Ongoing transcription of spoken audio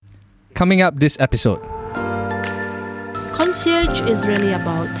Coming up this episode. Concierge is really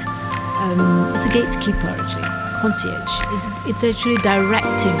about, it's a gatekeeper actually. Concierge it's actually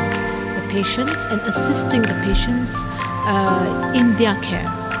directing the patients and assisting the patients in their care.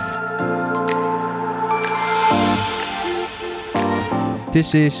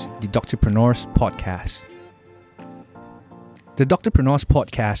 This is the Doctorpreneurs Podcast. The Doctorpreneurs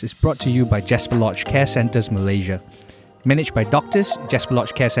Podcast is brought to you by Jasper Lodge Care Centres Malaysia. Managed by doctors, Jasper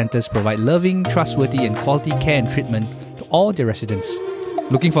Lodge Care Centres provide loving, trustworthy and quality care and treatment to all their residents.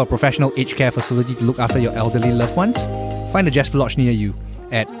 Looking for a professional aged care facility to look after your elderly loved ones? Find a Jasper Lodge near you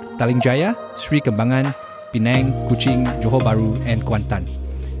at Taling Jaya, Sri Kembangan, Penang, Kuching, Johor Bahru and Kuantan.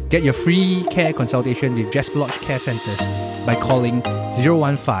 Get your free care consultation with Jasper Lodge Care Centres by calling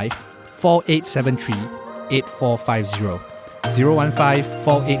 015-4873-8450,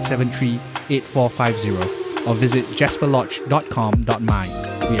 015-4873-8450 or visit jasperlodge.com.my.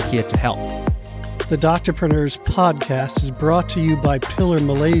 We are here to help. The Doctorpreneurs Podcast is brought to you by Pillar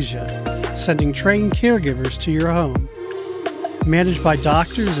Malaysia, sending trained caregivers to your home. Managed by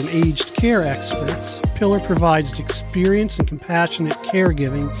doctors and aged care experts, Pillar provides experience and compassionate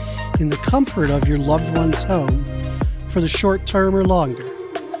caregiving in the comfort of your loved one's home for the short term or longer.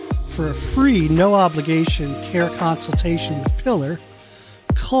 For a free, no-obligation care consultation with Pillar,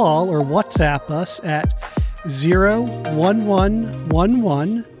 call or WhatsApp us at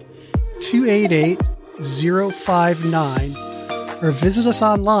 01111 288-059 or visit us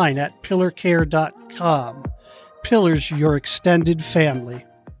online at pillarcare.com. Pillar's your extended family.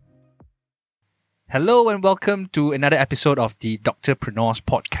 Hello and welcome to another episode of the Doctorpreneurs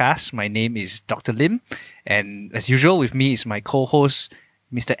Podcast. My name is Dr. Lim, and as usual with me is my co-host,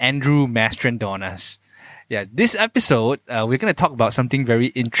 Mr. Andrew Mastrandonas. Yeah, this episode, we're going to talk about something very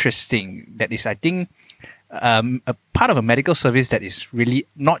interesting that is, I think, a part of a medical service that is really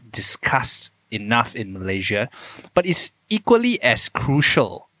not discussed enough in Malaysia, but is equally as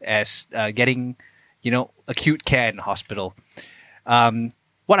crucial as getting, acute care in the hospital.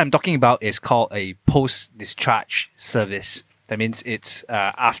 What I'm talking about is called a post-discharge service. That means it's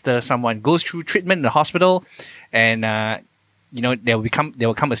after someone goes through treatment in the hospital, and there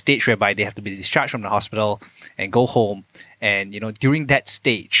will come a stage whereby they have to be discharged from the hospital and go home. And during that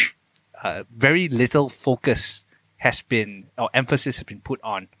stage, very little focus emphasis has been put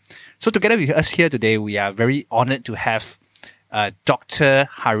on. So together with us here today, we are very honored to have Dr.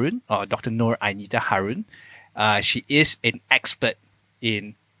 Harun, or Dr. Nur Anita Harun. She is an expert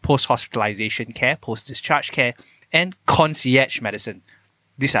in post-hospitalization care, post-discharge care, and concierge medicine.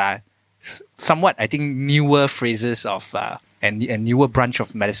 These are somewhat, I think, newer phrases of and a newer branch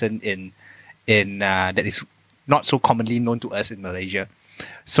of medicine in that is not so commonly known to us in Malaysia.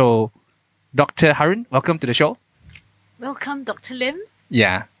 So, Dr. Harun, welcome to the show. Welcome, Dr. Lim.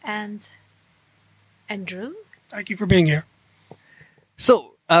 Yeah. And Andrew. Thank you for being here.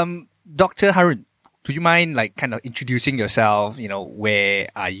 So, Dr. Harun, do you mind kind of introducing yourself? Where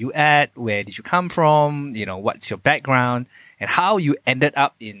are you at? Where did you come from? What's your background? And how you ended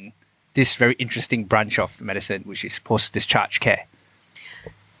up in this very interesting branch of medicine, which is post-discharge care.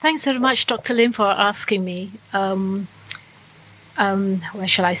 Thanks very much, Dr. Lim, for asking me. Where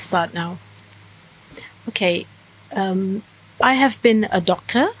shall I start now? Okay. I have been a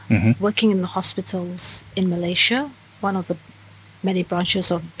doctor working in the hospitals in Malaysia, one of the many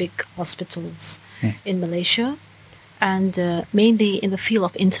branches of big hospitals in Malaysia, and mainly in the field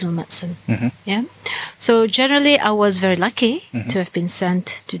of internal medicine. Yeah. So generally, I was very lucky to have been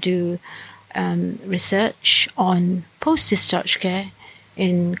sent to do research on post-discharge care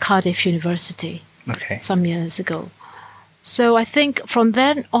in Cardiff University some years ago. So I think from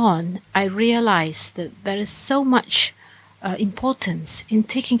then on, I realized that there is so much importance in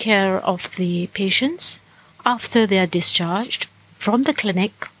taking care of the patients after they are discharged from the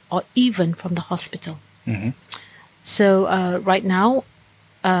clinic or even from the hospital. So right now,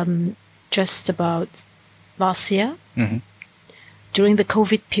 just about last year, during the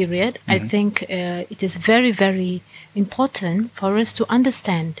COVID period, I think it is very, very important for us to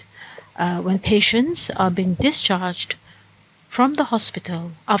understand when patients are being discharged from the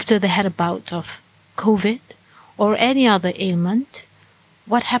hospital after they had a bout of COVID or any other ailment,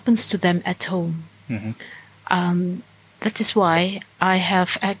 what happens to them at home. That is why I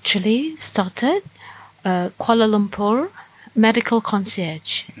have actually started Kuala Lumpur Medical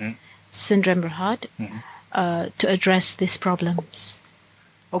Concierge Syndrome Berhad to address these problems.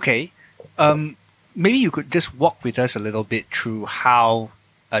 Okay. Maybe you could just walk with us a little bit through how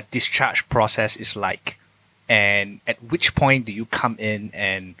a discharge process is like, and at which point do you come in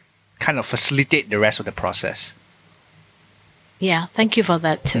and kind of facilitate the rest of the process? Yeah, thank you for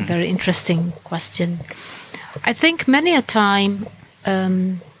that very interesting question. I think many a time,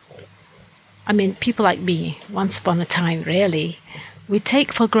 people like me, once upon a time, really, we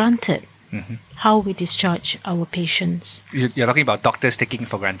take for granted how we discharge our patients. You're talking about doctors taking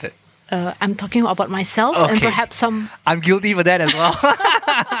for granted. I'm talking about myself and perhaps some... I'm guilty for that as well.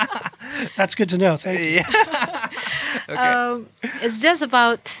 That's good to know. Thank you. Okay. It's just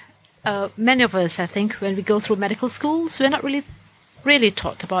about many of us, I think, when we go through medical schools, we're not really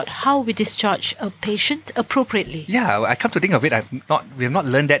taught about how we discharge a patient appropriately. Yeah, I come to think of it, we have not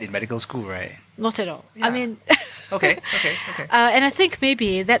learned that in medical school, right? Not at all. Yeah. I mean... Okay. And I think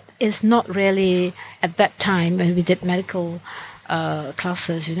maybe that is not really, at that time when we did medical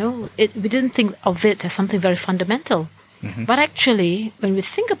classes, we didn't think of it as something very fundamental. But actually, when we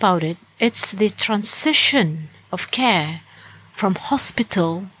think about it, it's the transition of care from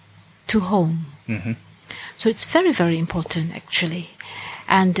hospital to home. So it's very, very important, actually.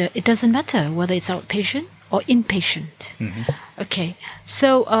 And it doesn't matter whether it's outpatient or inpatient. Okay,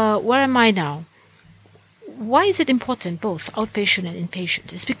 so where am I now? Why is it important, both outpatient and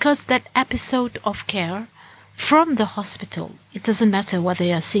inpatient? It's because that episode of care from the hospital, it doesn't matter whether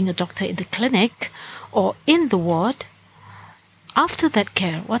you're seeing a doctor in the clinic or in the ward, after that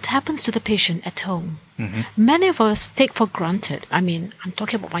care, what happens to the patient at home? Many of us take for granted, I'm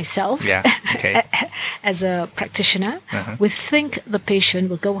talking about myself, as a practitioner, we think the patient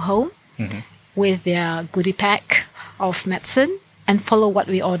will go home with their goodie pack of medicine and follow what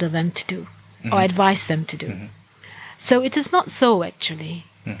we order them to do. Or advise them to do. So it is not so, actually.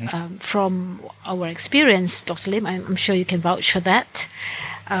 From our experience, Dr. Lim, I'm sure you can vouch for that.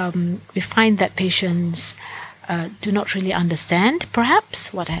 We find that patients do not really understand,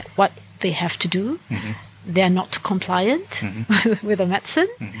 perhaps, what they have to do. They are not compliant with the medicine.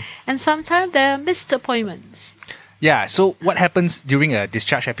 And sometimes there are missed appointments. Yeah, so what happens during a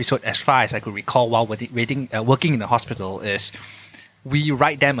discharge episode, as far as I could recall while working in the hospital, is we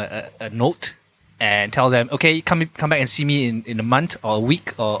write them a note and tell them, okay, come back and see me in a month or a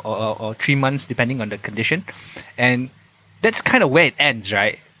week or 3 months, depending on the condition. And that's kind of where it ends,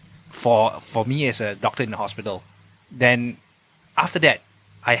 right? For me as a doctor in the hospital. Then after that,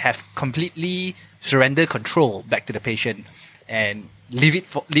 I have completely surrendered control back to the patient and leave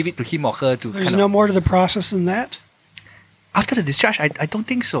it to him or her to. There's no more to the process than that? After the discharge, I don't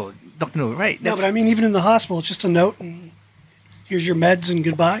think so, Dr. No, right? No, but even in the hospital, it's just a note and here's your meds and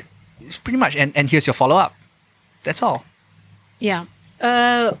goodbye. It's pretty much, and here's your follow-up. That's all. Yeah.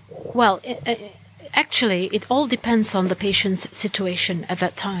 Actually, it all depends on the patient's situation at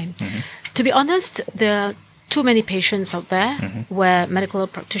that time. To be honest, there are too many patients out there where medical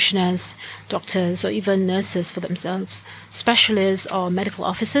practitioners, doctors, or even nurses for themselves, specialists or medical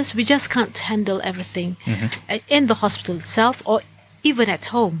officers, we just can't handle everything in the hospital itself or even at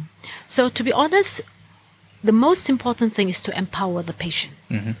home. So to be honest, the most important thing is to empower the patient.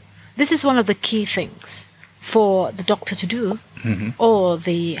 This is one of the key things for the doctor to do, or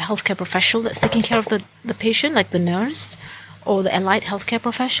the healthcare professional that's taking care of the patient, like the nurse or the allied healthcare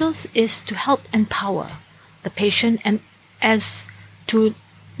professionals, is to help empower the patient and as to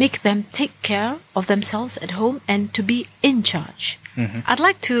make them take care of themselves at home and to be in charge. I'd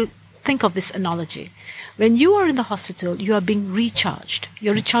like to think of this analogy. When you are in the hospital, you are being recharged.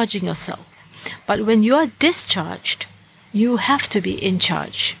 You're recharging yourself. But when you are discharged, you have to be in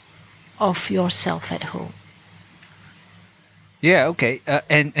charge of yourself at home. Yeah, okay.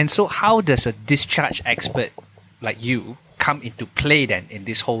 And so how does a discharge expert like you come into play then in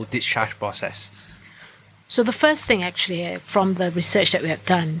this whole discharge process? So the first thing actually from the research that we have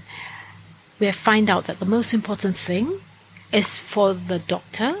done, we have found out that the most important thing is for the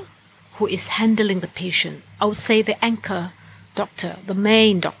doctor who is handling the patient. I would say the anchor doctor, the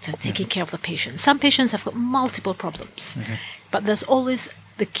main doctor taking care of the patient. Some patients have got multiple problems, but there's always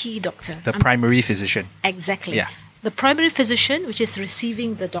the key doctor. The primary physician. Exactly. Yeah. The primary physician, which is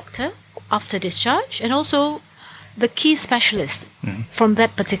receiving the doctor after discharge, and also the key specialist from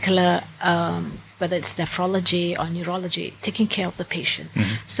that particular, whether it's nephrology or neurology, taking care of the patient.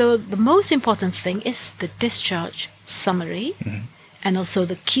 So the most important thing is the discharge summary and also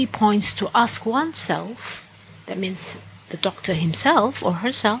the key points to ask oneself. That means the doctor himself or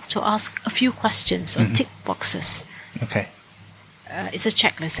herself to ask a few questions or tick boxes. Okay. It's a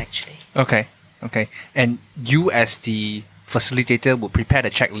checklist actually. Okay. And you as the facilitator will prepare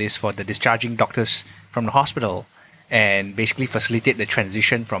the checklist for the discharging doctors from the hospital and basically facilitate the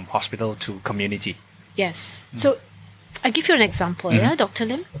transition from hospital to community. Yes. So I give you an example, Dr.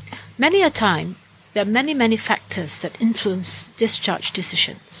 Lim. Many a time, there are many factors that influence discharge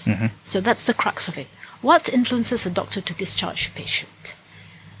decisions. So that's the crux of it. What influences a doctor to discharge a patient?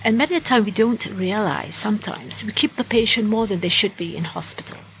 And many a time we don't realize, sometimes we keep the patient more than they should be in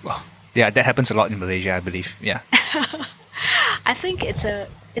hospital. Well, yeah, that happens a lot in Malaysia, I believe. Yeah. I think it's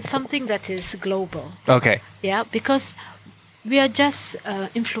something that is global. Okay. Yeah, because we are just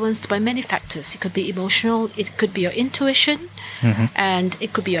influenced by many factors. It could be emotional, it could be your intuition, and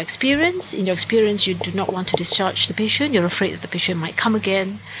it could be your experience. In your experience, you do not want to discharge the patient. You're afraid that the patient might come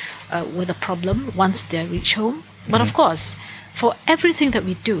again with a problem once they reach home. But of course, for everything that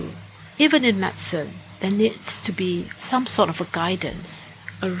we do, even in medicine, there needs to be some sort of a guidance,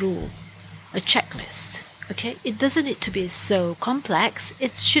 a rule, a checklist. Okay, it doesn't need to be so complex.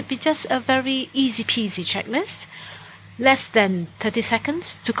 It should be just a very easy peasy checklist, less than 30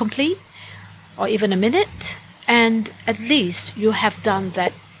 seconds to complete, or even a minute, and at least you have done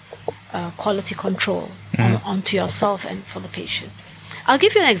that quality control onto yourself and for the patient. I'll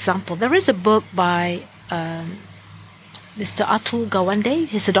give you an example. There is a book by Mr. Atul Gawande.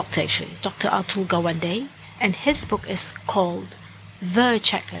 He's a doctor actually, Dr. Atul Gawande, and his book is called The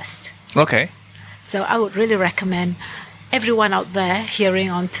Checklist. Okay. So I would really recommend everyone out there hearing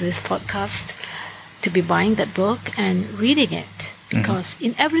onto this podcast to be buying that book and reading it, because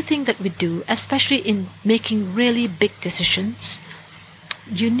in everything that we do, especially in making really big decisions,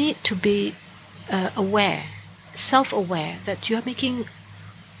 you need to be aware, self-aware that you are making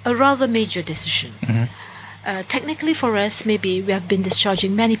a rather major decision. Technically for us, maybe we have been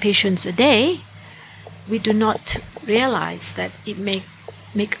discharging many patients a day. We do not realize that it may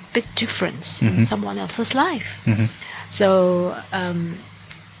make a big difference in someone else's life. So,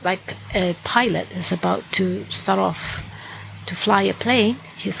 like a pilot is about to start off to fly a plane,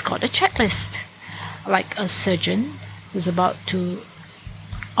 he's got a checklist. Like a surgeon who's about to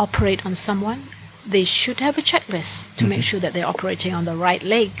operate on someone, they should have a checklist to make sure that they're operating on the right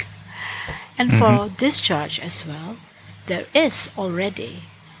leg. And for discharge as well, there is already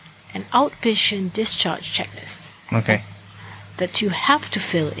an outpatient discharge checklist. Okay. That you have to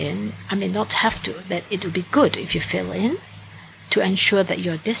fill in. I mean, not have to, that it would be good if you fill in to ensure that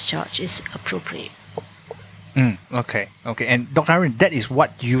your discharge is appropriate. Okay. And Dr. Harun, that is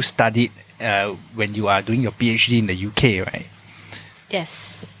what you studied when you are doing your PhD in the UK, right?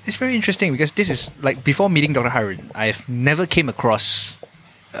 Yes. It's very interesting because this is, like, before meeting Dr. Harun, I've never came across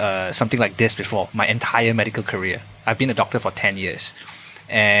something like this before my entire medical career. I've been a doctor for 10 years.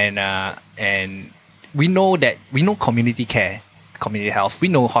 And we know community care, community health. We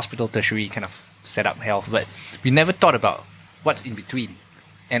know hospital, tertiary kind of set up health, but we never thought about what's in between.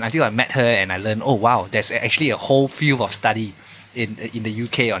 And until I met her and I learned, oh wow, there's actually a whole field of study in the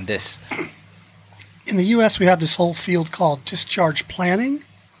UK on this. In the US, we have this whole field called discharge planning.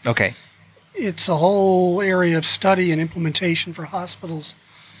 Okay. It's a whole area of study and implementation for hospitals.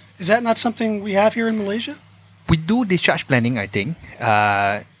 Is that not something we have here in Malaysia? We do discharge planning, I think.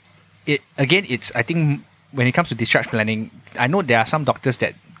 I think when it comes to discharge planning, I know there are some doctors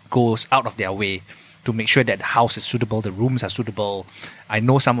that goes out of their way to make sure that the house is suitable, the rooms are suitable. I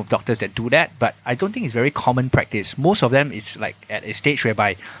know some of doctors that do that, but I don't think it's very common practice. Most of them, it's like at a stage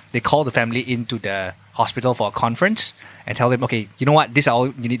whereby they call the family into the hospital for a conference and tell them, okay, you know what, this is all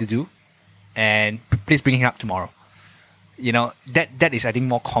you need to do, and please bring it up tomorrow. You know, that is, I think,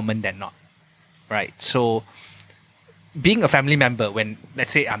 more common than not, right? So being a family member, when,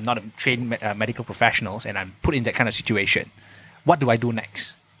 let's say, I'm not a trained medical professional and I'm put in that kind of situation, what do I do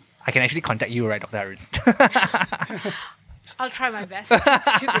next? I can actually contact you, right, Dr. Harun? I'll try my best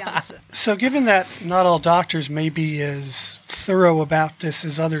to give the answer. So given that not all doctors may be as thorough about this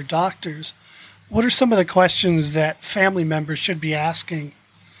as other doctors, what are some of the questions that family members should be asking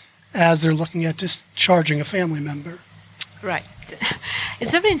as they're looking at discharging a family member? Right.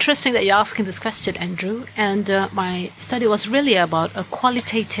 It's very interesting that you're asking this question, Andrew. And my study was really about a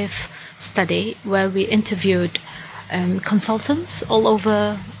qualitative study where we interviewed consultants all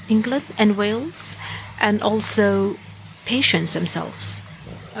over England and Wales, and also patients themselves.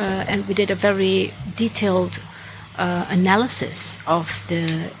 And we did a very detailed analysis of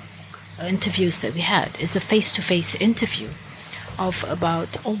the interviews that we had. It's a face-to-face interview of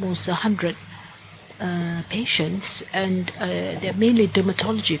about almost 100 patients, and they're mainly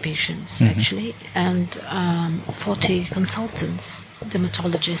dermatology patients, actually, and 40 consultants,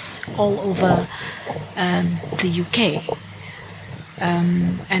 dermatologists all over the UK.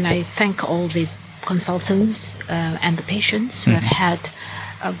 And I thank all the consultants and the patients who have had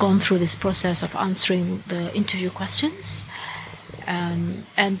gone through this process of answering the interview questions.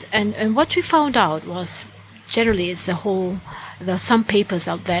 And what we found out was, generally, it's there are some papers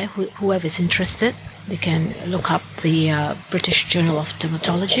out there, whoever is interested, They can look up the British Journal of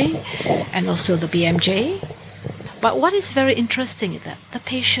Dermatology and also the BMJ. But what is very interesting is that the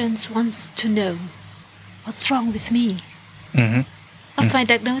patient wants to know what's wrong with me. What's my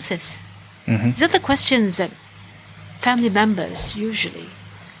diagnosis? These are the questions that family members usually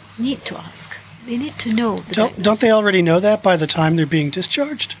need to ask. They need to know the diagnosis. Don't they already know that by the time they're being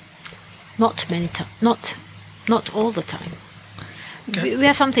discharged? Not many times. Not all the time. Okay. We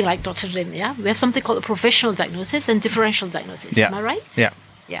have something like Dr. Lim, yeah? We have something called a professional diagnosis and differential diagnosis. Yeah. Am I right? Yeah.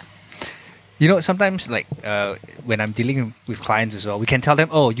 Yeah. You know, sometimes like when I'm dealing with clients as well, we can tell them,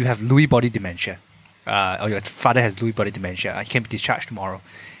 oh, you have Lewy body dementia. Or your father has Lewy body dementia. You can be discharged tomorrow.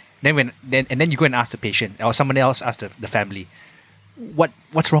 Then you go and ask the patient, or someone else asks the family,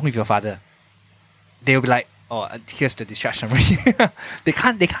 what's wrong with your father? They'll be like, oh, here's the discharge summary. They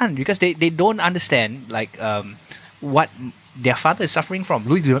can't because they don't understand like what their father is suffering from.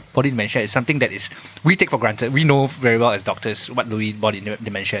 Lewy body dementia is something that we take for granted. We know very well as doctors what Lewy body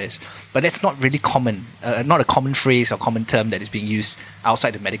dementia is, but that's not really common. Not a common phrase or common term that is being used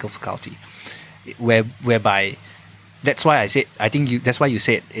outside the medical faculty. Whereby, that's why that's why you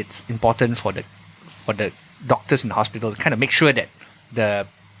said it's important for the doctors in the hospital to kind of make sure that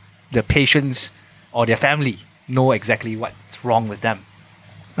the patients or their family know exactly what's wrong with them.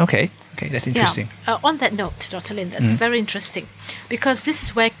 Okay, that's interesting. Yeah. On that note, Dr. Lin, that's very interesting because this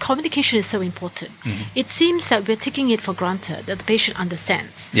is where communication is so important. It seems that we're taking it for granted that the patient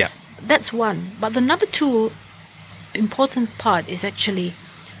understands. Yeah. That's one. But the number two important part is actually,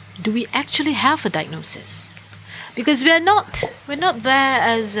 do we actually have a diagnosis? Because we're not there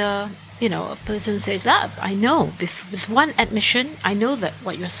as a person who says that I know with one admission I know that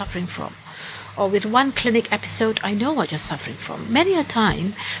what you're suffering from, or with one clinic episode I know what you're suffering from. Many a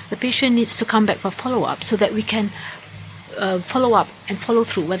time the patient needs to come back for follow-up so that we can follow up and follow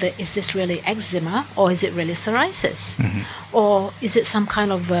through whether is this really eczema or is it really psoriasis, or is it some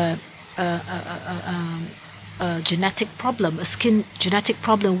kind of a genetic problem, a skin genetic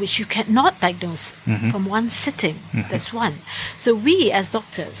problem which you cannot diagnose from one sitting. That's one. So we as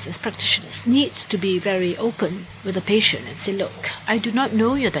doctors, as practitioners, need to be very open with the patient and say, look, I do not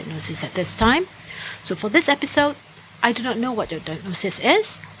know your diagnosis at this time. So for this episode, I do not know what your diagnosis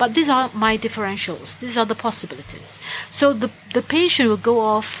is, but these are my differentials. These are the possibilities. So the patient will go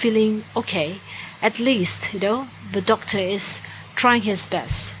off feeling, okay, at least, the doctor is trying his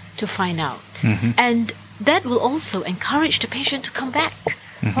best to find out. And that will also encourage the patient to come back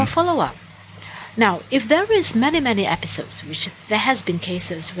for follow-up. Now, if there is many episodes, which there has been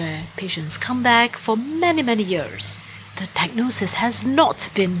cases where patients come back for many years, the diagnosis has not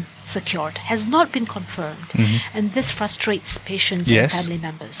been secured, has not been confirmed, and this frustrates patients and family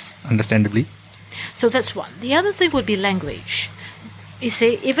members. Understandably. So that's one. The other thing would be language. You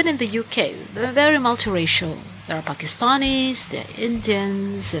see, even in the UK, they're very multiracial. There are Pakistanis, there are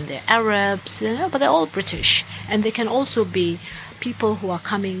Indians, and there are Arabs, but they're all British. And they can also be people who are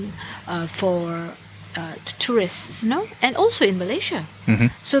coming for tourists, and also in Malaysia.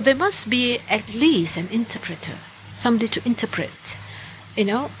 So there must be at least an interpreter, somebody to interpret,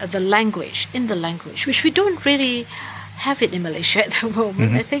 the language, which we don't really have it in Malaysia at the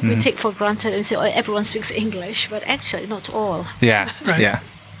moment. I think we take for granted and say, oh, everyone speaks English, but actually not all. Yeah, Right. yeah.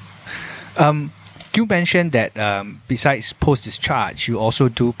 You mentioned that besides post-discharge, you also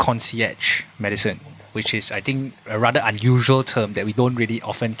do concierge medicine, which is, I think, a rather unusual term that we don't really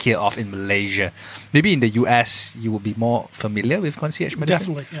often hear of in Malaysia. Maybe in the US, you will be more familiar with concierge medicine?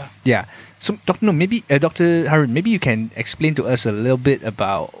 Definitely, yeah. Yeah. So, Dr. Harun, maybe you can explain to us a little bit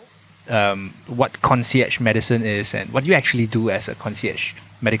about what concierge medicine is and what you actually do as a concierge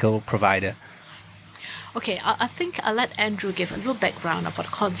medical provider. Okay, I think I'll let Andrew give a little background about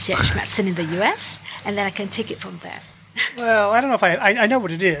concierge medicine in the US, and then I can take it from there. Well, I don't know if I know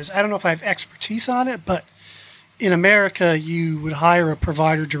what it is. I don't know if I have expertise on it, but in America, you would hire a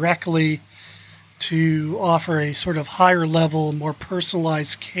provider directly to offer a sort of higher level, more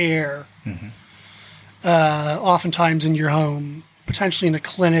personalized care, oftentimes in your home, potentially in a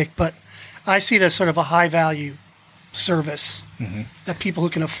clinic, but I see it as sort of a high value service that people who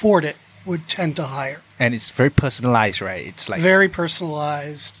can afford it would tend to hire. And it's very personalized, right? It's like very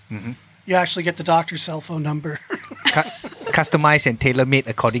personalized. You actually get the doctor's cell phone number. customized and tailor-made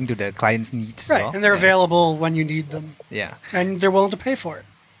according to the client's needs. Right, well. and they're available when you need them. Yeah. And they're willing to pay for it.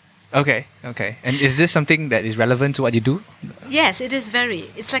 Okay. And is this something that is relevant to what you do? Yes, it is very.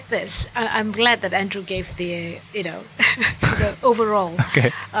 It's like this. I'm glad that Andrew gave the, the overall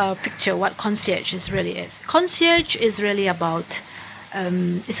picture what concierge really is. Concierge is really about,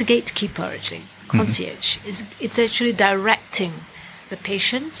 it's a gatekeeper actually. Concierge it's actually directing the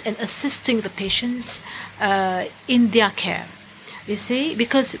patients and assisting the patients in their care. You see,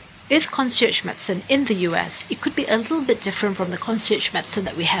 because with concierge medicine in the US, it could be a little bit different from the concierge medicine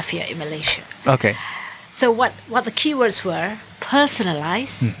that we have here in Malaysia. Okay. So what the keywords were,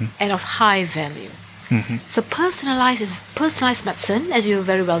 personalized and of high value. So personalized medicine, as you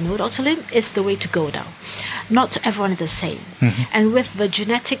very well know, Dr. Lim, is the way to go now. Not everyone is the same. And with the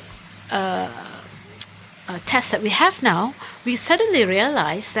genetic tests that we have now, we suddenly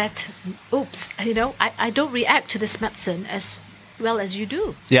realize that, I don't react to this medicine as well as you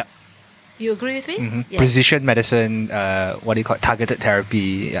do. Yeah. You agree with me? Yes. Precision medicine, what do you call it? Targeted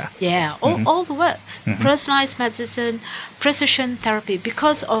therapy. Yeah. Yeah, all the words. Personalized medicine, precision therapy,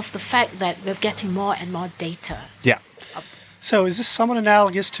 because of the fact that we're getting more and more data. Yeah. So is this somewhat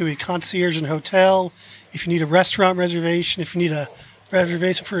analogous to a concierge in a hotel? If you need a restaurant reservation, if you need a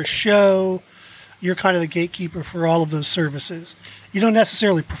reservation for a show, you're kind of the gatekeeper for all of those services. You don't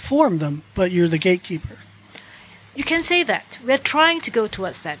necessarily perform them, but you're the gatekeeper. You can say that. We're trying to go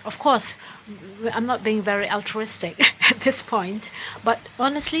towards that. Of course, I'm not being very altruistic at this point, but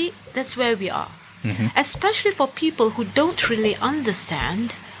honestly, that's where we are. Especially for people who don't really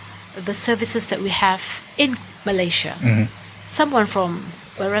understand the services that we have in Malaysia. Someone from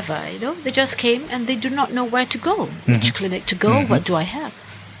wherever, they just came and they do not know where to go, which clinic to go, what do I have.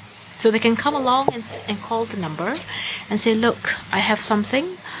 So they can come along and call the number and say, look, I have something,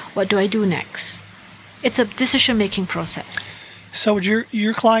 what do I do next? It's a decision-making process. So would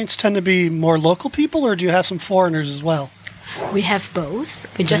your clients tend to be more local people, or do you have some foreigners as well? We have both.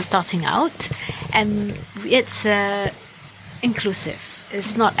 We're just starting out, and it's inclusive.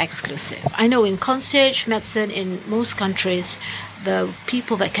 It's not exclusive. I know in concierge medicine in most countries, the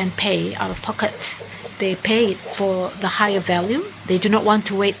people that can pay out of pocket, they pay for the higher value. They do not want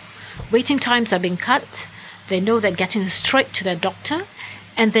to wait. Waiting times are being cut. They know they're getting straight to their doctor,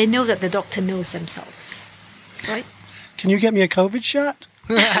 and they know that the doctor knows themselves. Right? Can you get me a COVID shot?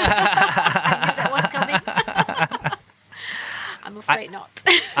 I knew that was coming. I'm afraid not.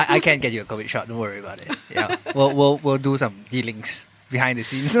 I can get you a COVID shot. Don't worry about it. Yeah, we'll do some dealings behind the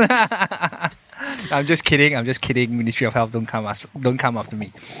scenes. I'm just kidding. Ministry of Health, don't come after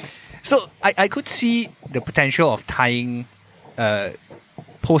me. So I could see the potential of tying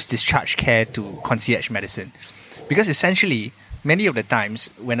post-discharge care to concierge medicine, because essentially many of the times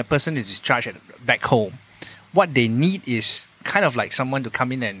when a person is discharged back home, what they need is kind of like someone to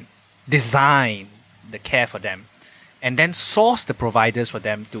come in and design the care for them and then source the providers for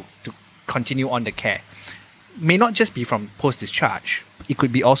them to continue on the care. May not just be from post-discharge. It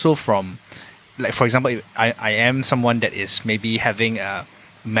could be also from, like, for example, if I am someone that is maybe having a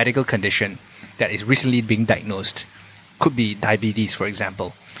medical condition that is recently being diagnosed. Could be diabetes, for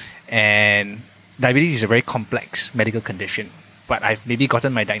example. And diabetes is a very complex medical condition, but I've maybe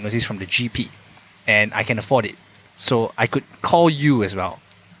gotten my diagnosis from the GP and I can afford it. So I could call you as well,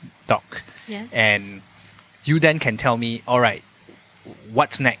 doc. Yes. And you then can tell me, all right,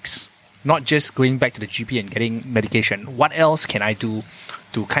 what's next? Not just going back to the GP and getting medication. What else can I do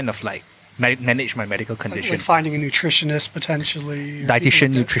to kind of like manage my medical condition? Like finding a nutritionist potentially.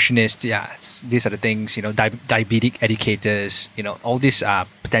 Dietitian, nutritionist, yeah. These are the things, diabetic educators, all these are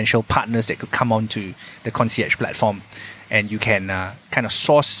potential partners that could come onto the concierge platform. And you can kind of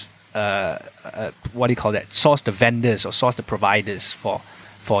source, source the vendors or source the providers for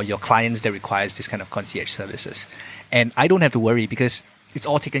your clients that requires this kind of concierge services. And I don't have to worry because it's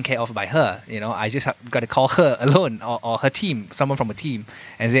all taken care of by her. I just got to call her alone or her team, someone from a team,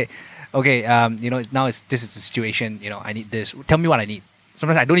 and say, okay, now this is the situation. I need this. Tell me what I need.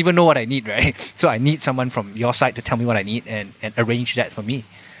 Sometimes I don't even know what I need, right? So I need someone from your side to tell me what I need and arrange that for me.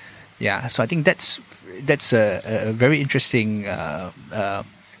 Yeah. So I think that's a very interesting.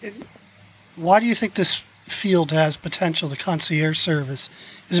 Why do you think this field has potential, the concierge service?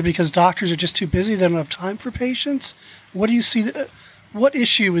 Is it because doctors are just too busy? They don't have time for patients? What do you see? What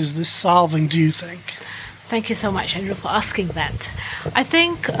issue is this solving, do you think? Thank you so much, Andrew, for asking that. I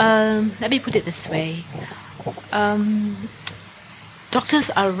think, let me put it this way. Doctors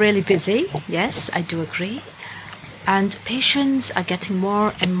are really busy. Yes, I do agree. And patients are getting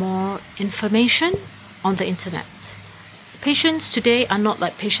more and more information on the internet. Patients today are not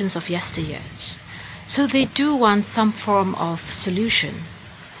like patients of yesteryears. So they do want some form of solution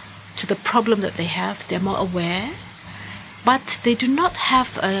to the problem that they have. They're more aware. But they do not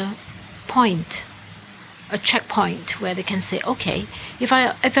have a checkpoint where they can say, okay, if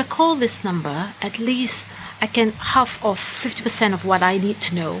I call this number, at least I can half of 50% of what I need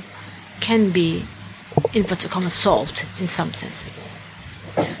to know can be inverted commas solved in some senses.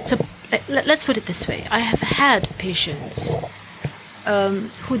 So let's put it this way. I have had patients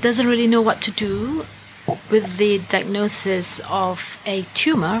who doesn't really know what to do with the diagnosis of a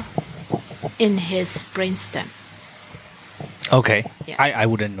tumor in his brainstem. Okay. Yes. I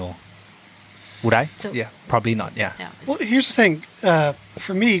wouldn't know. Would I? So- Yeah, probably not. Yeah. Yeah, Well, here's the thing.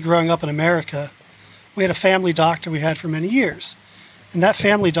 For me, growing up in America, we had a family doctor we had for many years. And that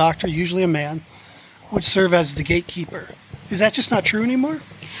family doctor, usually a man, would serve as the gatekeeper. Is that just not true anymore?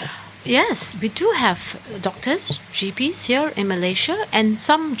 Yes, we do have doctors, GPs here in Malaysia, and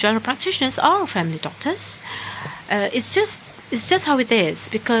some general practitioners are family doctors. It's just how it is,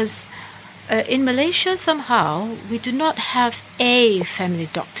 because in Malaysia somehow we do not have a family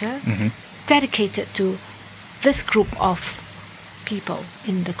doctor dedicated to this group of people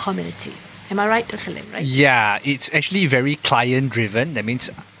in the community. Am I right, Dr. Lim? Right? Yeah, it's actually very client driven. That means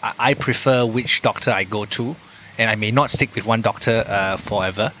I prefer which doctor I go to, and I may not stick with one doctor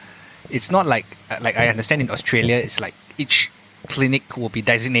forever. It's not like I understand in Australia, it's like each clinic will be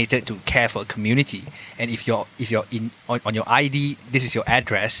designated to care for a community, and if you're on your ID, this is your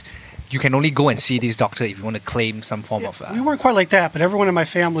address. You can only go and see this doctor if you want to claim some form of. We weren't quite like that, but everyone in my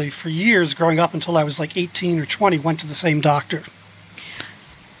family, for years growing up until I was like 18 or 20, went to the same doctor.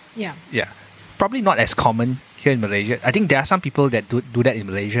 Yeah. Yeah, probably not as common here in Malaysia. I think there are some people that do that in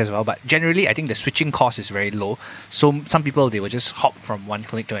Malaysia as well, but generally I think the switching cost is very low. So some people, they will just hop from one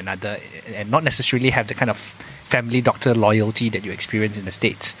clinic to another and not necessarily have the kind of family doctor loyalty that you experience in the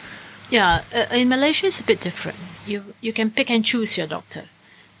States. Yeah, in Malaysia it's a bit different. You can pick and choose your doctor.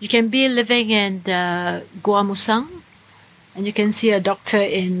 You can be living in Gua Musang, and you can see a doctor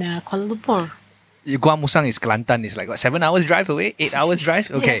in Kuala Lumpur. Gua Musang is Kelantan. It's like what, 7 hours drive away? 8 hours drive?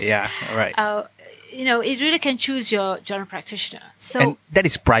 Okay, Yes. yeah, all right. It really can choose your general practitioner. So And that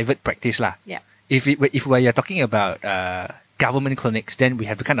is private practice lah. yeah, If we are talking about government clinics, then we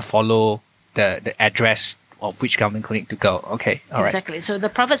have to kind of follow the address of which government clinic to go. Okay, all right. exactly. So the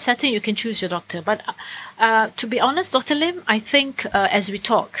private setting, you can choose your doctor. But to be honest, Dr. Lim, I think as we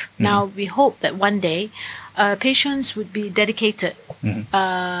talk now, we hope that one day patients would be dedicated.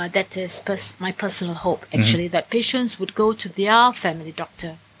 That is my personal hope, actually, that patients would go to their family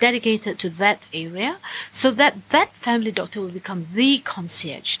doctor dedicated to that area, so that family doctor will become the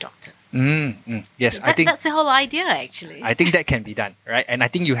concierge doctor. Yes, So I think that's the whole idea, actually. I think that can be done, right? And I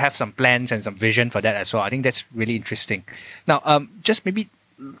think you have some plans and some vision for that as well. I think that's really interesting. Now, just maybe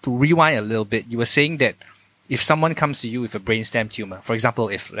to rewind a little bit, you were saying that if someone comes to you with a brainstem tumor, for example,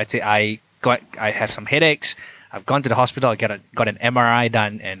 if let's say I have some headaches, I've gone to the hospital, I got an MRI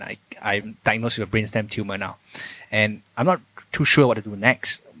done, and I'm diagnosed with a brainstem tumor now, and I'm not too sure what to do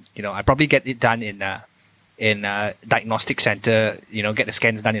next. I probably get it done in a diagnostic center, get the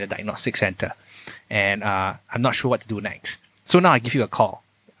scans done in a diagnostic center. And I'm not sure what to do next. So now I give you a call.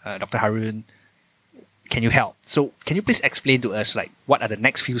 Dr. Harun, can you help? So can you please explain to us, like, what are the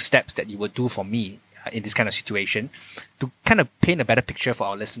next few steps that you will do for me in this kind of situation to kind of paint a better picture for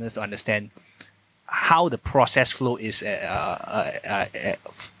our listeners to understand how the process flow is as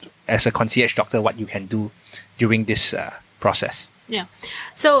a concierge doctor, what you can do during this process? Yeah.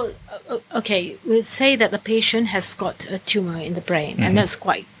 So, okay, we'll say that the patient has got a tumor in the brain, and that's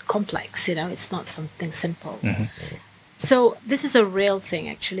quite complex, it's not something simple. So this is a real thing,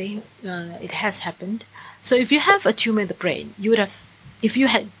 actually. It has happened. So if you have a tumor in the brain, if you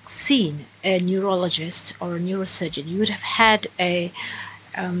had seen a neurologist or a neurosurgeon, you would have had a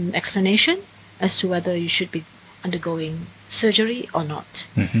explanation as to whether you should be undergoing surgery or not.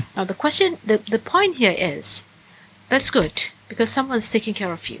 Now the point here is, that's good, because someone's taking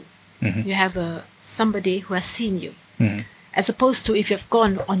care of you. You have somebody who has seen you. As opposed to if you've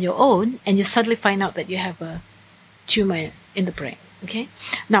gone on your own and you suddenly find out that you have a tumor in the brain. Okay.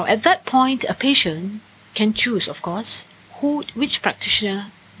 Now at that point, a patient can choose, of course, which practitioner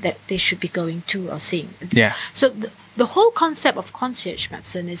that they should be going to or seeing. Yeah. So the whole concept of concierge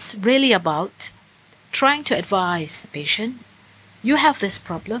medicine is really about trying to advise the patient, you have this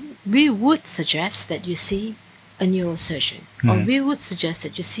problem, we would suggest that you see a neurosurgeon, or we would suggest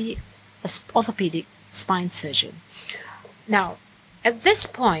that you see an orthopedic spine surgeon. Now, at this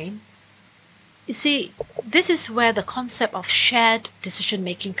point, you see, this is where the concept of shared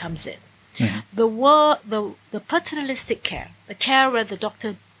decision-making comes in. The paternalistic care, the care where the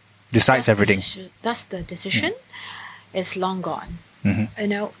doctor Decides everything. Does the decision, is long gone.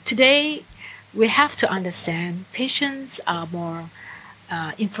 Today, we have to understand patients are more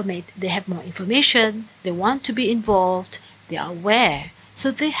they have more information, they want to be involved, they are aware,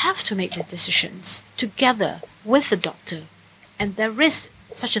 so they have to make the decisions together with the doctor. And there is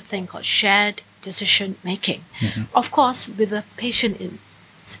such a thing called shared decision making. Of course, with the patient's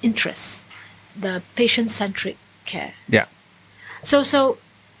interests, the patient-centric care. Yeah. So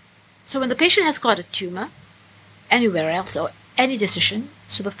when the patient has got a tumor anywhere else or any decision,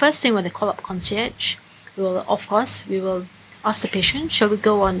 so the first thing when they call up concierge, we will ask the patient, shall we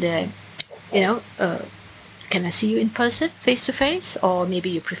go on the, can I see you in person, face to face, or maybe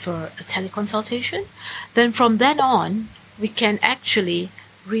you prefer a teleconsultation? Then from then on, we can actually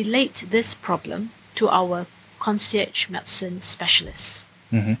relate this problem to our concierge medicine specialists.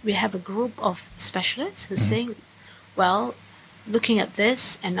 We have a group of specialists who are saying, well, looking at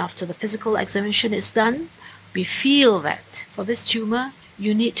this, and after the physical examination is done, we feel that for this tumor,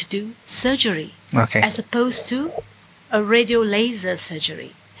 you need to do surgery as opposed to a radio laser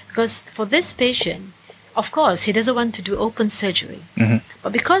surgery. Because for this patient, of course, he doesn't want to do open surgery.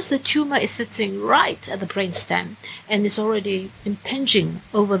 But because the tumor is sitting right at the brainstem and is already impinging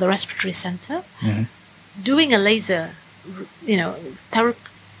over the respiratory center, doing a laser,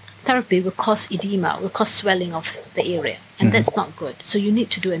 therapy will cause edema, will cause swelling of the area, and that's not good. So you need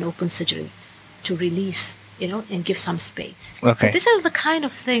to do an open surgery to release, and give some space. So these are the kind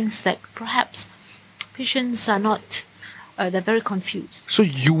of things that perhaps patients are not, they're very confused. So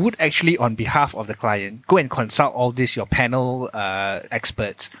you would actually, on behalf of the client, go and consult all this, your panel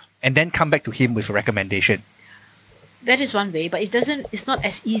experts, and then come back to him with a recommendation. That is one way, but it's not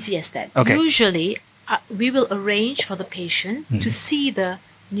as easy as that. Okay. Usually, we will arrange for the patient to see the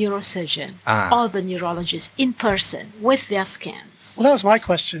neurosurgeon or the neurologist in person with their scans. Well, that was my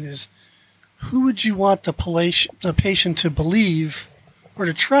question is, who would you want the patient to believe or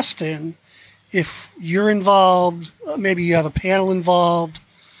to trust in if you're involved, maybe you have a panel involved,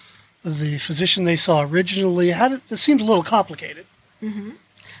 the physician they saw originally? It seems a little complicated.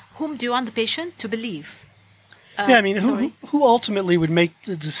 Whom do you want the patient to believe? Who ultimately would make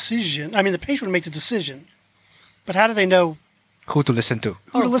the decision? I mean, the patient would make the decision, but how do they know who to listen to?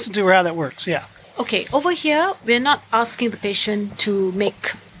 Who to listen to or how that works, yeah. Okay, over here, we're not asking the patient to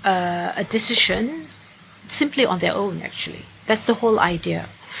make a decision simply on their own, actually. That's the whole idea.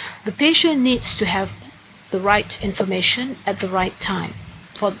 The patient needs to have the right information at the right time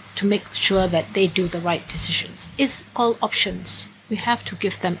to make sure that they do the right decisions. It's called options. We have to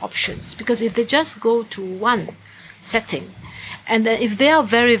give them options, because if they just go to one setting, and then if they are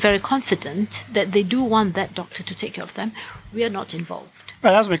very, very confident that they do want that doctor to take care of them, we are not involved.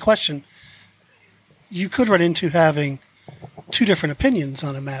 Right, that was my question. You could run into having two different opinions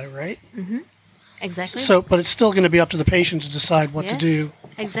on a matter, right? Exactly. So, but it's still going to be up to the patient to decide what to do.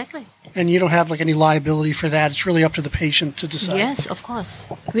 Exactly. And you don't have any liability for that. It's really up to the patient to decide. Yes, of course.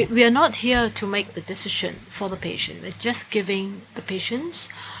 We are not here to make the decision for the patient. We're just giving the patients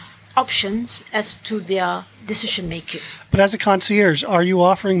options as to their decision making. But as a concierge, are you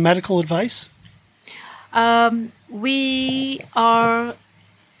offering medical advice? We are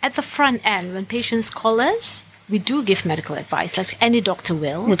at the front end. When patients call us, we do give medical advice, like any doctor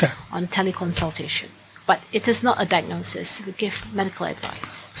will, on teleconsultation. But it is not a diagnosis. We give medical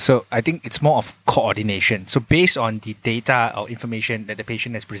advice. So I think it's more of coordination. So based on the data or information that the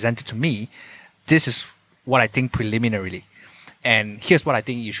patient has presented to me, this is what I think preliminarily. And here's what I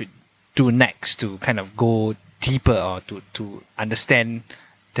think you should do next to kind of go deeper or to understand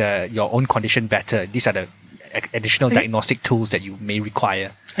your own condition better. These are the additional diagnostic tools that you may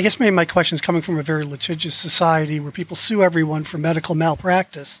require. I guess maybe my question is coming from a very litigious society where people sue everyone for medical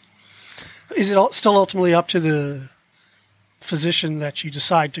malpractice. Is it still ultimately up to the physician that you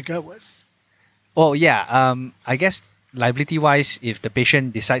decide to go with? Well, yeah. I guess liability-wise, if the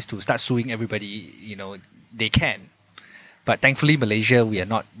patient decides to start suing everybody, they can. But thankfully, Malaysia, we are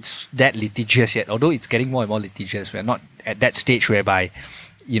not that litigious yet. Although it's getting more and more litigious, we are not at that stage whereby,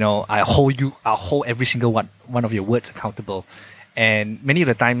 I'll hold every single one of your words accountable. And many of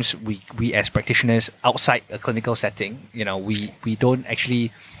the times, we as practitioners outside a clinical setting, we don't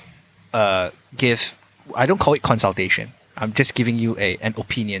actually give. I don't call it consultation. I'm just giving you an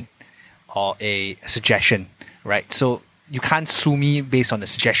opinion or a suggestion, right? So you can't sue me based on the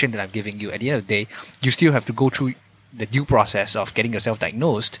suggestion that I'm giving you. At the end of the day, you still have to go through the due process of getting yourself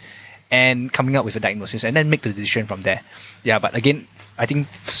diagnosed and coming up with a diagnosis and then make the decision from there. Yeah, but again, I think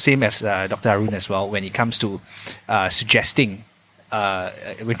same as Dr. Arun as well, when it comes to suggesting,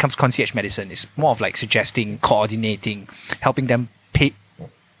 when it comes to concierge medicine, it's more of like suggesting, coordinating, helping them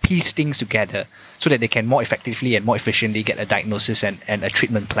piece things together so that they can more effectively and more efficiently get a diagnosis and a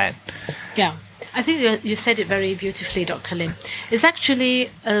treatment plan. Yeah. I think you said it very beautifully, Dr. Lim. It's actually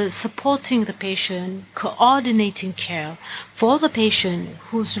supporting the patient, coordinating care for the patient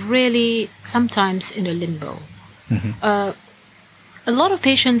who's really sometimes in a limbo. A lot of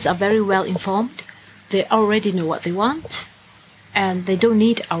patients are very well informed. They already know what they want. and they don't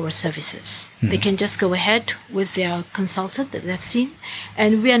need our services. They can just go ahead with their consultant that they've seen,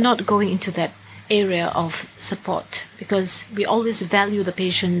 and we are not going into that area of support because we always value the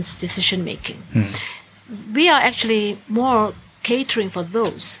patient's decision making. We are actually more catering for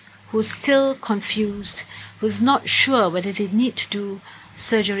those who's still confused, who's not sure whether they need to do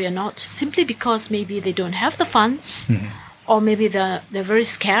surgery or not, simply because maybe they don't have the funds, or maybe they're very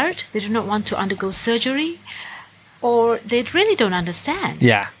scared, they do not want to undergo surgery, or they really don't understand.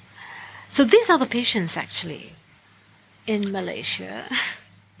 Yeah. So these are the patients actually in Malaysia.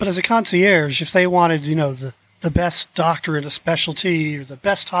 But as a concierge, if they wanted, the best doctor in a specialty or the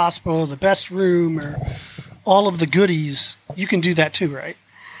best hospital, the best room, or all of the goodies, you can do that too, right?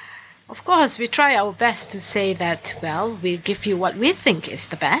 Of course, we try our best to say that, well, we give you what we think is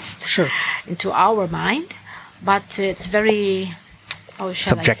the best into our mind, but it's very,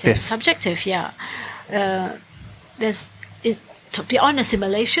 subjective. Subjective, yeah. To be honest, in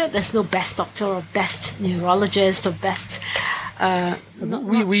Malaysia, there's no best doctor or best neurologist or best...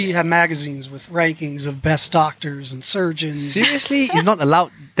 we have magazines with rankings of best doctors and surgeons. Seriously? It's not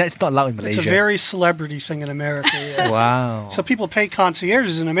allowed? That's not allowed in Malaysia? It's a very celebrity thing in America, yeah. Wow. So people pay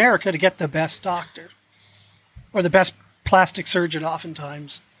concierges in America to get the best doctor. Or the best plastic surgeon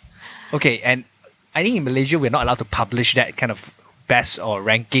oftentimes. Okay, and I think in Malaysia, we're not allowed to publish that kind of best or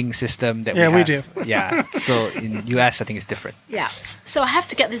ranking system that we have. Yeah, we do. Yeah. So in US, I think it's different. Yeah. So I have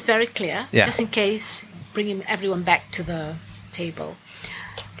to get this very clear, Yeah. just in case, bringing everyone back to the table.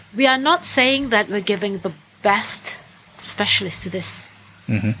 We are not saying that we're giving the best specialist to this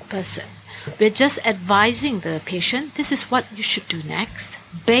person. We're just advising the patient, this is what you should do next,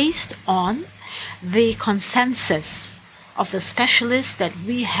 based on the consensus of the specialist that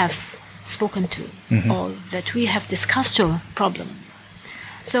we have spoken to or that we have discussed your problem.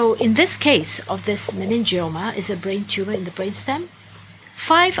 So in this case of this meningioma, is a brain tumor in the brainstem,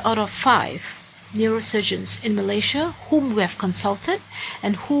 5 out of 5 neurosurgeons in Malaysia whom we have consulted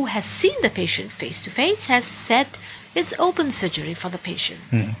and who has seen the patient face to face has said it's open surgery for the patient,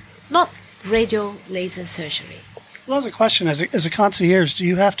 not radio laser surgery. Well, as a question, as a concierge, do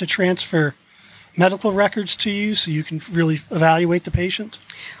you have to transfer medical records to you so you can really evaluate the patient?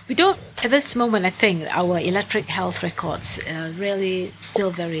 We don't, at this moment, I think our electric health records are really still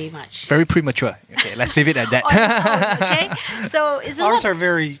very much... Very premature. Okay, let's leave it at that. Okay? So it's a Ours lot... are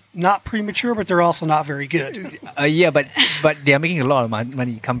very not premature, but they're also not very good. Yeah, but they are making a lot of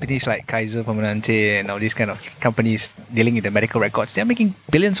money. Companies like Kaiser Permanente and all these kind of companies dealing with the medical records, they're making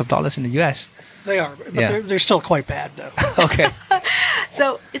billions of dollars in the US. They are, but Yeah. they're still quite bad, though. Okay.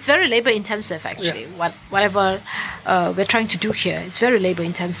 So it's very labor intensive, actually. Whatever we're trying to do here, it's very labor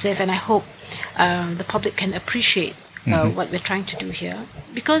intensive, and I hope the public can appreciate what we're trying to do here,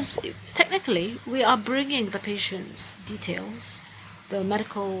 because technically we are bringing the patient's details, the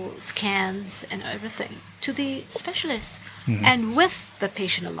medical scans and everything to the specialist and with the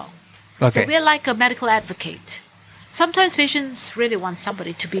patient along. Okay. So we're like a medical advocate. Sometimes patients really want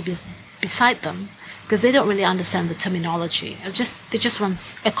somebody to be beside them because they don't really understand the terminology. They just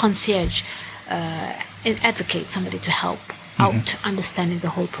want a concierge, an advocate, somebody to help out understanding the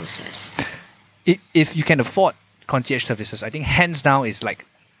whole process. If you can afford concierge services, I think hands down is like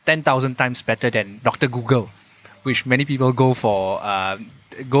 10,000 times better than Dr. Google, which many people go to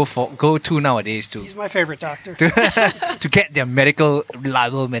nowadays to He's my favorite doctor. to get their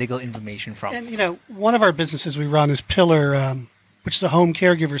reliable medical information from. And, one of our businesses we run is Pillar, which is a home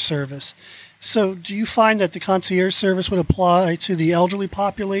caregiver service. So do you find that the concierge service would apply to the elderly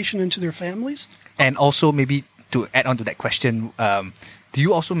population and to their families? And also, maybe to add on to that question, do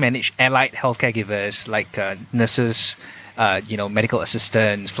you also manage allied health caregivers like nurses, medical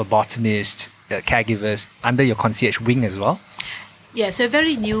assistants, phlebotomists, caregivers under your concierge wing as well? Yeah, so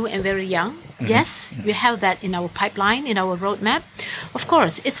very new and very young. Yes, we have that in our pipeline, in our roadmap. Of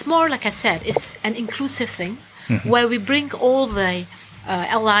course, it's more, like I said, it's an inclusive thing where we bring all the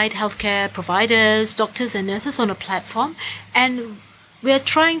allied healthcare providers, doctors and nurses on a platform, and we're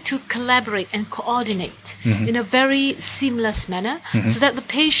trying to collaborate and coordinate in a very seamless manner so that the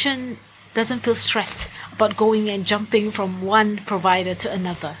patient doesn't feel stressed about going and jumping from one provider to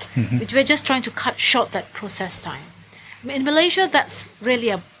another. We're just trying to cut short that process time. In Malaysia, that's really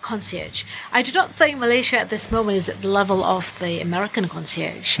a concierge. I do not think Malaysia at this moment is at the level of the American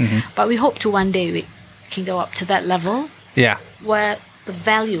concierge, but we hope to one day we can go up to that level. Yeah. Where the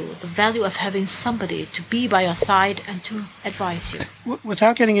value of having somebody to be by your side and to advise you.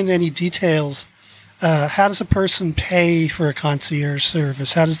 Without getting into any details, how does a person pay for a concierge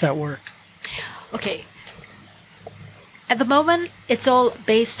service? How does that work? Okay. At the moment, it's all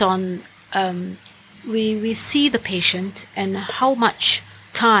based on we see the patient and how much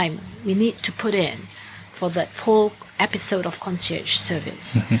time we need to put in for that whole episode of concierge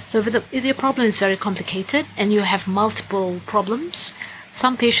service. So if your problem is very complicated and you have multiple problems,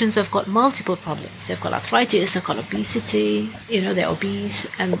 some patients have got multiple problems. They've got arthritis, they've got obesity, they're obese,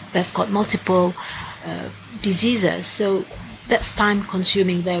 and they've got multiple diseases. So that's time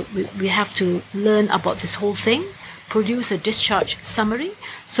consuming. That we have to learn about this whole thing, produce a discharge summary,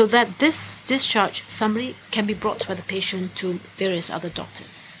 so that this discharge summary can be brought by the patient to various other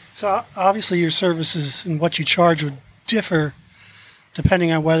doctors. So obviously your services and what you charge would differ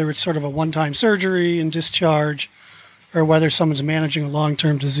depending on whether it's sort of a one-time surgery and discharge or whether someone's managing a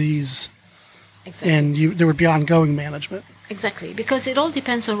long-term disease. Exactly. And there would be ongoing management. Exactly, because it all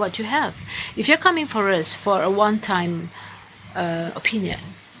depends on what you have. If you're coming for us for a one-time opinion,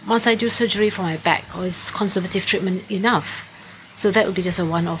 once I do surgery for my back, or is conservative treatment enough? So that would be just a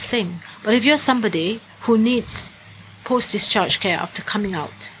one-off thing. But if you're somebody who needs post-discharge care after coming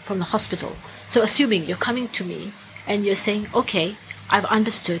out from the hospital, so assuming you're coming to me and you're saying, okay, I've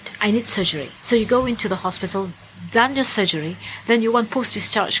understood, I need surgery. So you go into the hospital, done your surgery, then you want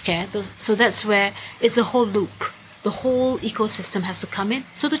post-discharge care. So that's where it's a whole loop. The whole ecosystem has to come in.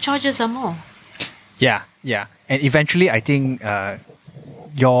 So the charges are more. Yeah. And eventually, I think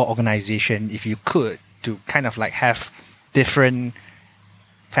your organization, if you could, to kind of like have different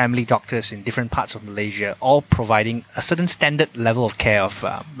family doctors in different parts of Malaysia, all providing a certain standard level of care of,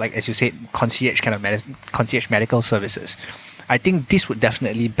 like as you said, concierge concierge medical services. I think this would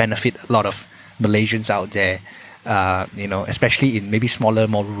definitely benefit a lot of Malaysians out there, especially in maybe smaller,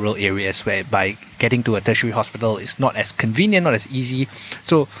 more rural areas where by getting to a tertiary hospital is not as convenient, not as easy.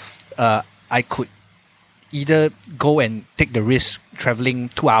 So I could either go and take the risk traveling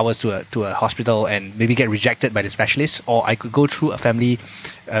 2 hours to a hospital and maybe get rejected by the specialist, or I could go through a family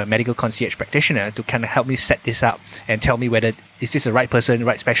medical concierge practitioner to kind of help me set this up and tell me whether is this the right person,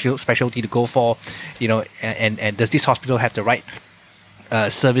 right specialty to go for, and does this hospital have the right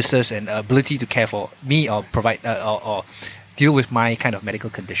services and ability to care for me or provide or deal with my kind of medical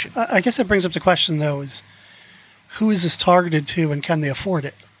condition. I guess that brings up the question, though, is who is this targeted to and can they afford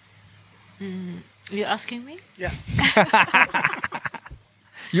it? You're asking me? Yes.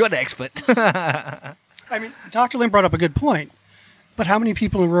 You are the expert. I mean, Dr. Lim brought up a good point, but how many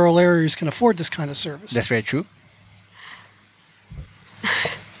people in rural areas can afford this kind of service? That's very true.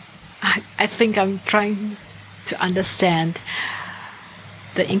 I think I'm trying to understand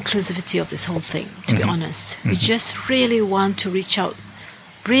the inclusivity of this whole thing, to be honest. We just really want to reach out.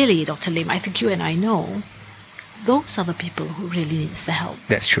 Really, Dr. Lim, I think you and I know those are the people who really needs the help.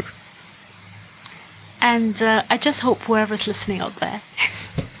 That's true. And I just hope whoever's listening out there,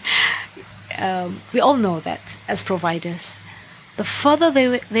 we all know that as providers, the further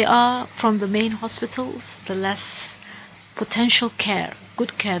they are from the main hospitals, the less potential care,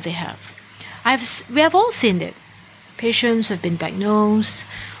 good care they have. We have all seen it. Patients who have been diagnosed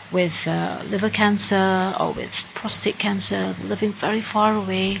with liver cancer or with prostate cancer, living very far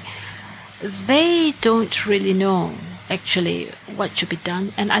away, they don't really know actually what should be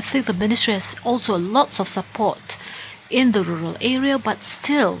done. And I think the ministry has also lots of support in the rural area, but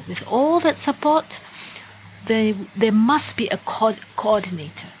still, with all that support, there must be a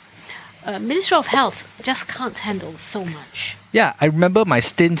coordinator. Ministry of Health just can't handle so much. Yeah, I remember my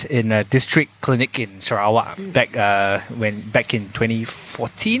stint in a district clinic in Sarawak back in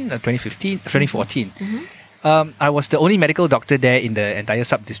 2014 or 2015, 2014. I was the only medical doctor there in the entire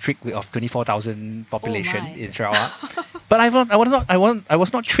sub-district of 24,000 population in Sarawak. But I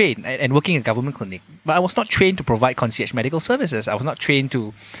was not trained, and working in a government clinic, but I was not trained to provide concierge medical services. I was not trained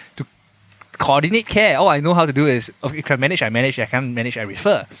to coordinate care. All I know how to do is, if I can manage, I manage. I can't manage, I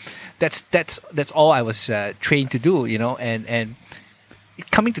refer. That's all I was trained to do, and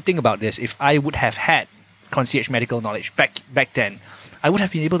coming to think about this, if I would have had concierge medical knowledge back then, I would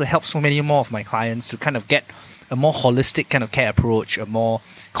have been able to help so many more of my clients to kind of get a more holistic kind of care approach, a more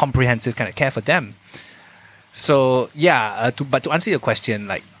comprehensive kind of care for them. So but to answer your question,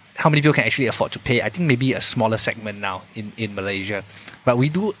 like how many people can actually afford to pay, I think maybe a smaller segment now in Malaysia. But we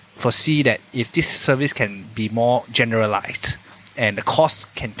do foresee that if this service can be more generalized and the costs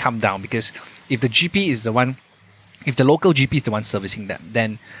can come down, because if the local GP is the one servicing them,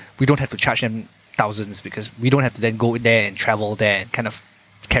 then we don't have to charge them thousands, because we don't have to then go there and travel there and kind of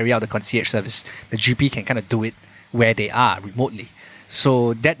carry out the concierge service. The GP can kind of do it where they are remotely.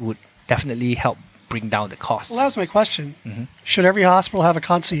 So that would definitely help bring down the costs. Well, that was my question. Should every hospital have a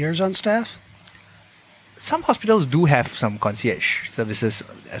concierge on staff? Some hospitals do have some concierge services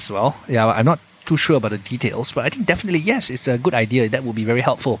as well. Yeah, I'm not too sure about the details, but I think definitely yes, it's a good idea. That would be very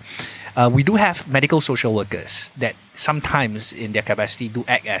helpful. we do have medical social workers that sometimes in their capacity do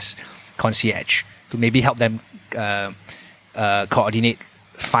act as concierge to maybe help them coordinate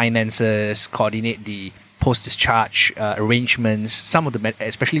finances, coordinate the post-discharge arrangements. Some of the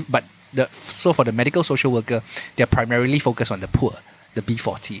especially, but so for the medical social worker, they're primarily focused on the poor, the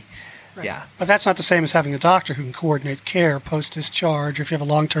B40. Right. Yeah, But that's not the same as having a doctor who can coordinate care post-discharge or if you have a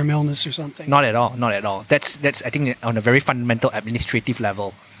long-term illness or something. not at all. That's I think on a very fundamental administrative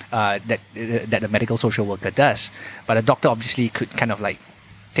level that the medical social worker does. But a doctor obviously could kind of like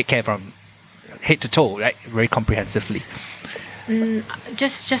take care from head to toe, right? Very comprehensively.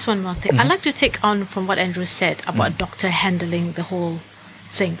 Just one more thing. I'd like to take on from what Andrew said about a doctor handling the whole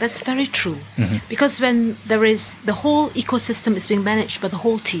thing. That's very true. Because when there is the whole ecosystem is being managed by the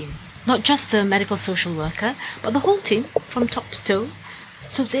whole team, not just the medical social worker, but the whole team from top to toe.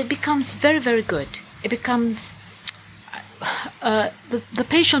 So it becomes very, very good. It becomes the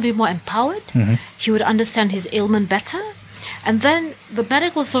patient will be more empowered. He would understand his ailment better. And then the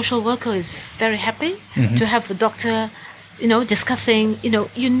medical social worker is very happy to have the doctor, discussing,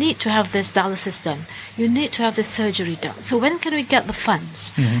 you need to have this dialysis done. You need to have this surgery done. So when can we get the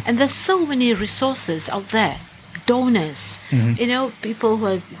funds? And there's so many resources out there. Donors, people who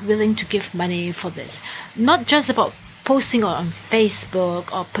are willing to give money for this. Not just about posting on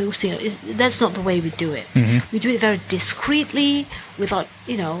Facebook or posting. That's not the way we do it. We do it very discreetly without,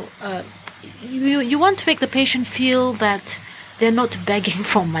 you want to make the patient feel that they're not begging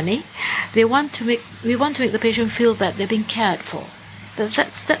for money. We want to make the patient feel that they're being cared for.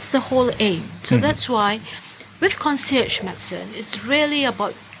 That's the whole aim. So that's why with concierge medicine, it's really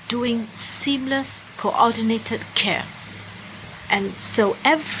about doing seamless, coordinated care. And so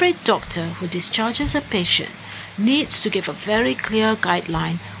every doctor who discharges a patient needs to give a very clear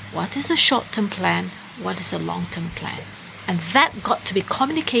guideline. What is the short-term plan? What is the long-term plan? And that got to be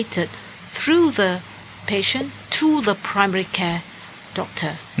communicated through the patient to the primary care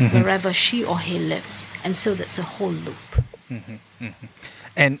doctor, wherever she or he lives. And so that's a whole loop.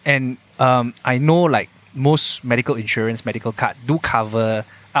 And I know like most medical insurance, medical card do cover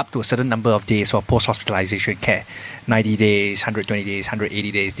up to a certain number of days for post-hospitalization care, 90 days, 120 days,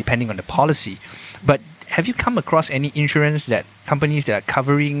 180 days, depending on the policy. But have you come across any insurance companies that are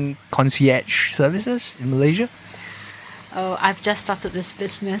covering concierge services in Malaysia? Oh, I've just started this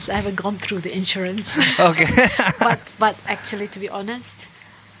business. I haven't gone through the insurance. Okay. but actually, to be honest,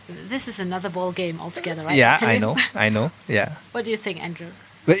 this is another ball game altogether, right? Yeah, I know. Yeah. What do you think, Andrew?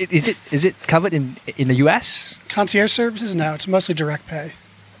 But is it covered in the US? Concierge services? No, it's mostly direct pay.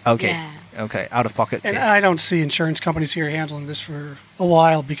 Okay. Yeah. Okay. Out of pocket. And pay. I don't see insurance companies here handling this for a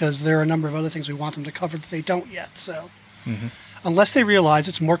while because there are a number of other things we want them to cover that they don't yet. So unless they realize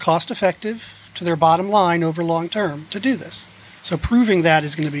it's more cost effective to their bottom line over long term to do this. So proving that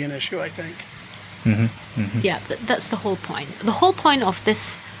is going to be an issue, I think. Yeah, that's the whole point. The whole point of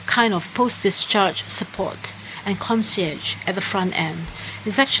this kind of post-discharge support and concierge at the front end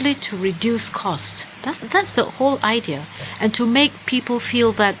is actually to reduce cost. That's the whole idea. And to make people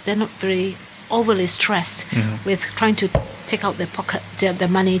feel that they're not very overly stressed with trying to take out their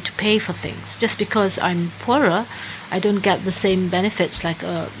money to pay for things. Just because I'm poorer, I don't get the same benefits like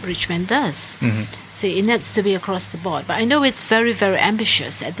a rich man does. So it needs to be across the board. But I know it's very, very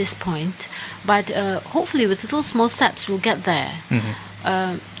ambitious at this point. But hopefully with little small steps, we'll get there.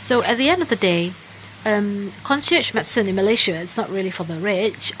 So at the end of the day, concierge medicine in Malaysia is not really for the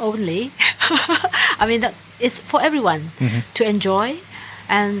rich only. I mean, that it's for everyone to enjoy.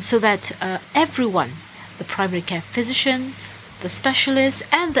 And so that everyone, the primary care physician, the specialist,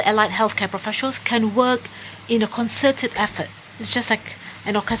 and the allied healthcare professionals can work in a concerted effort. It's just like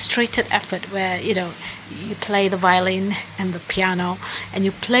an orchestrated effort where, you play the violin and the piano and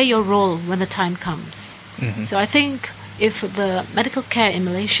you play your role when the time comes. So I think if the medical care in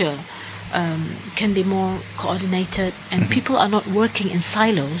Malaysia can be more coordinated and people are not working in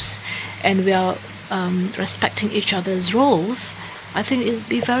silos and we are respecting each other's roles, I think it would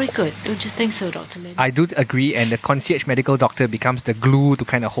be very good. Don't you think so, Dr. Lin? I do agree, and the concierge medical doctor becomes the glue to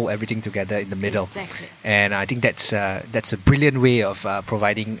kind of hold everything together in the middle. Exactly. And I think that's a brilliant way of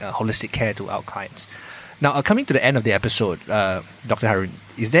providing holistic care to our clients. Now, coming to the end of the episode, Dr. Harun,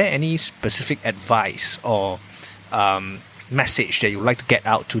 is there any specific advice or message that you would like to get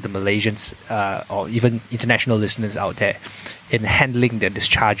out to the Malaysians or even international listeners out there in handling their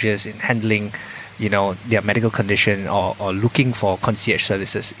discharges, in handling their medical condition or looking for concierge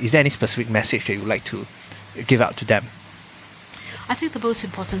services? Is there any specific message that you would like to give out to them? I think the most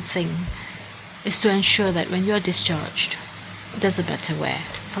important thing is to ensure that when you're discharged, it doesn't matter where,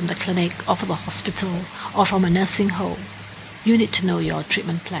 from the clinic or from the hospital or from a nursing home, you need to know your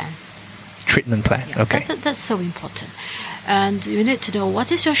treatment plan. treatment plan. Yeah, Okay. that's so important. And you need to know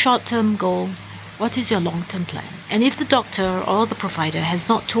what is your short-term goal, what is your long-term plan. And if the doctor or the provider has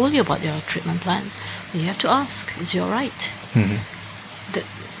not told you about your treatment plan, then you have to ask, is it all right?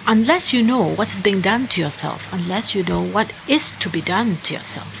 Unless you know what is being done to yourself, unless you know what is to be done to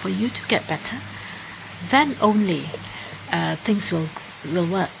yourself for you to get better, then only things will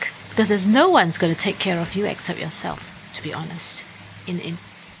work. Because there's no one's going to take care of you except yourself, to be honest.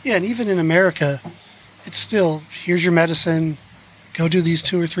 Yeah, and even in America, it's still, here's your medicine, go do these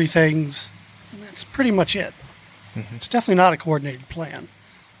 2 or 3 things, and that's pretty much it. It's definitely not a coordinated plan.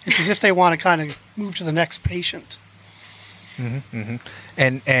 It's as if they want to kind of move to the next patient.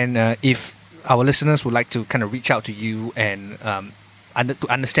 And if our listeners would like to kind of reach out to you and to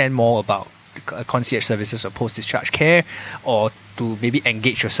understand more about concierge services or post-discharge care, or to maybe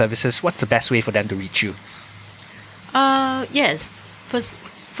engage your services, what's the best way for them to reach you? Yes. First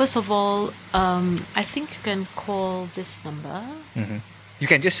of all, I think you can call this number. You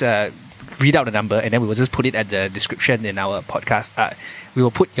can just read out the number, and then we will just put it at the description in our podcast. We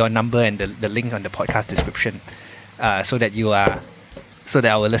will put your number and the link on the podcast description, so that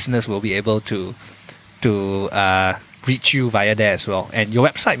our listeners will be able to reach you via there as well. And your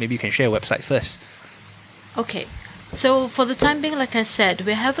website, maybe you can share your website first. Okay. So for the time being, like I said,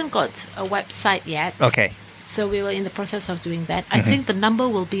 we haven't got a website yet. Okay. So we were in the process of doing that. I think the number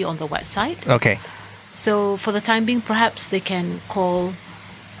will be on the website. Okay. So for the time being, perhaps they can call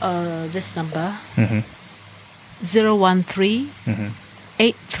this number,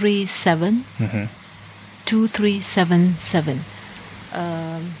 013-837-2377.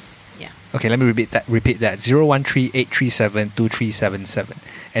 Okay, let me repeat that. 013-837-2377.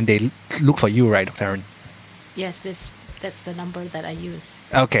 And they look for you, right, Dr. Arun? Yes, that's the number that I use.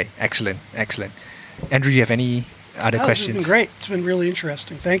 Okay, excellent. Andrew, you have any other questions? It's been great. It's been really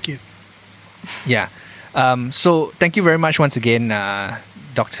interesting. Thank you. Yeah. So thank you very much once again,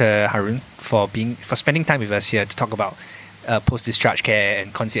 Dr. Harun, for spending time with us here to talk about post-discharge care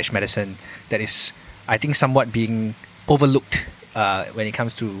and concierge medicine that is, I think, somewhat being overlooked when it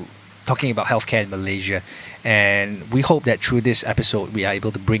comes to talking about healthcare in Malaysia. And we hope that through this episode we are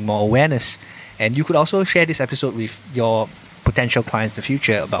able to bring more awareness, and you could also share this episode with your potential clients in the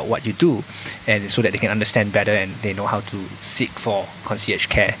future about what you do, and so that they can understand better and they know how to seek for concierge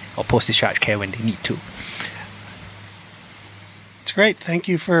care or post-discharge care when they need to. It's great. Thank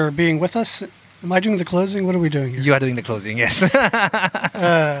you for being with us. Am I doing the closing? What are we doing here? You are doing the closing, yes.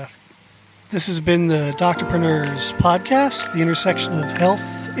 This has been the Doctorpreneurs podcast, the intersection of health,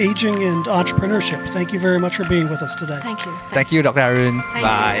 aging, and entrepreneurship. Thank you very much for being with us today. Thank you. Thank you, Dr. Arun. Thank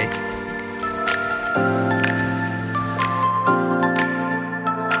Bye. you.